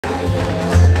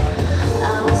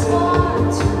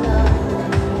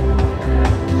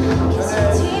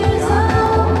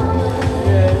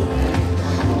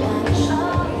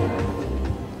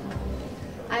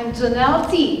I'm Janelle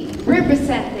Tee,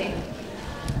 representing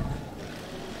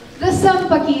the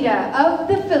Sampaguita of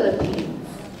the Philippines.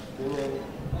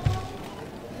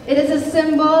 It is a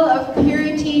symbol of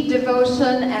purity,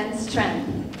 devotion, and strength.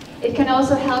 It can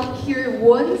also help cure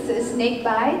wounds, snake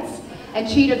bites, and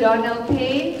treat abdominal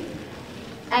pain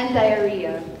and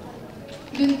diarrhea.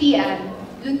 Luntian.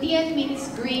 Luntian means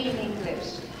green in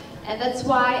English. And that's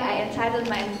why I entitled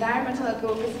my environmental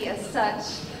advocacy as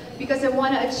such, because I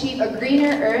want to achieve a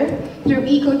greener earth through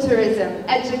ecotourism,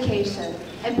 education,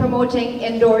 and promoting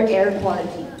indoor air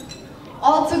quality.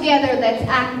 All together, let's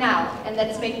act now, and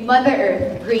let's make Mother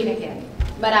Earth green again.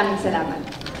 Maraming salamat.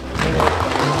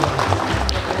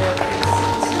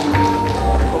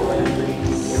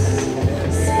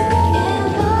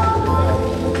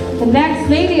 The next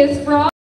lady is from